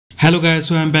Hello guys,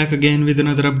 so I'm back again with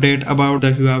another update about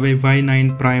the Huawei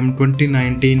Y9 Prime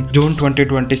 2019 June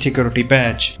 2020 security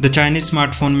patch. The Chinese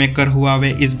smartphone maker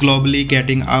Huawei is globally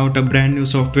getting out a brand new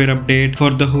software update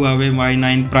for the Huawei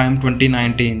Y9 Prime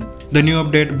 2019. The new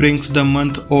update brings the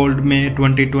month-old May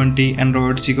 2020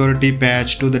 Android security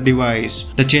patch to the device.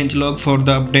 The changelog for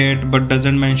the update but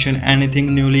doesn't mention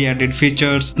anything newly added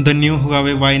features. The new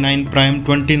Huawei Y9 Prime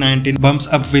 2019 bumps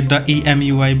up with the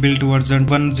EMUI built version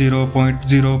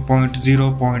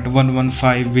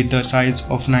 10.0.0.115 with a size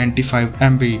of 95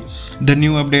 MB. The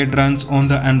new update runs on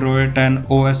the Android 10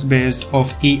 OS based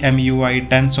of EMUI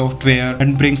 10 software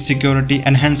and brings security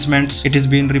enhancements. It is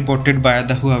being reported by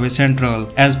the Huawei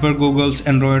Central. As per Google's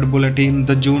Android bulletin,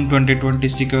 the June 2020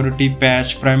 security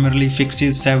patch primarily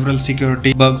fixes several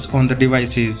security bugs on the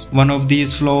devices. One of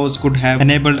these flaws could have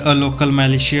enabled a local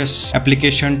malicious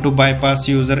application to bypass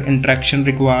user interaction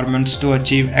requirements to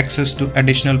achieve access to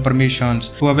additional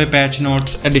permissions. Huawei patch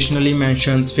notes additionally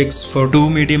mentions fix for 2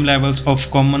 medium levels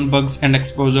of common bugs and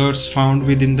exposures found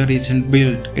within the recent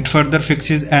build. It further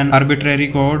fixes an arbitrary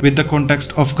code with the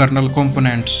context of kernel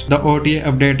components. The OTA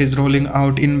update is rolling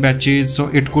out in batches, so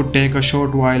it could take a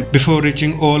short while before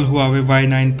reaching all Huawei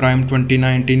Y9 Prime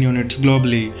 2019 units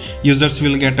globally. Users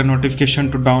will get a notification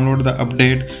to download the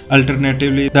update.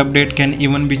 Alternatively, the update can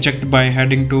even be checked by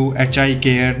heading to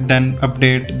HI-Care, then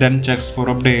update, then checks for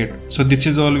update. So this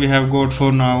is all we have got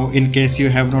for now. In case you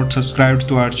have not subscribed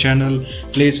to our channel,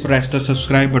 please press the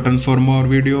subscribe button for more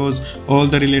videos. All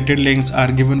the related links are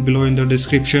given below in the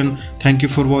description. Thank you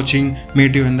for watching.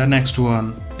 Meet you in the next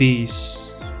one. Peace.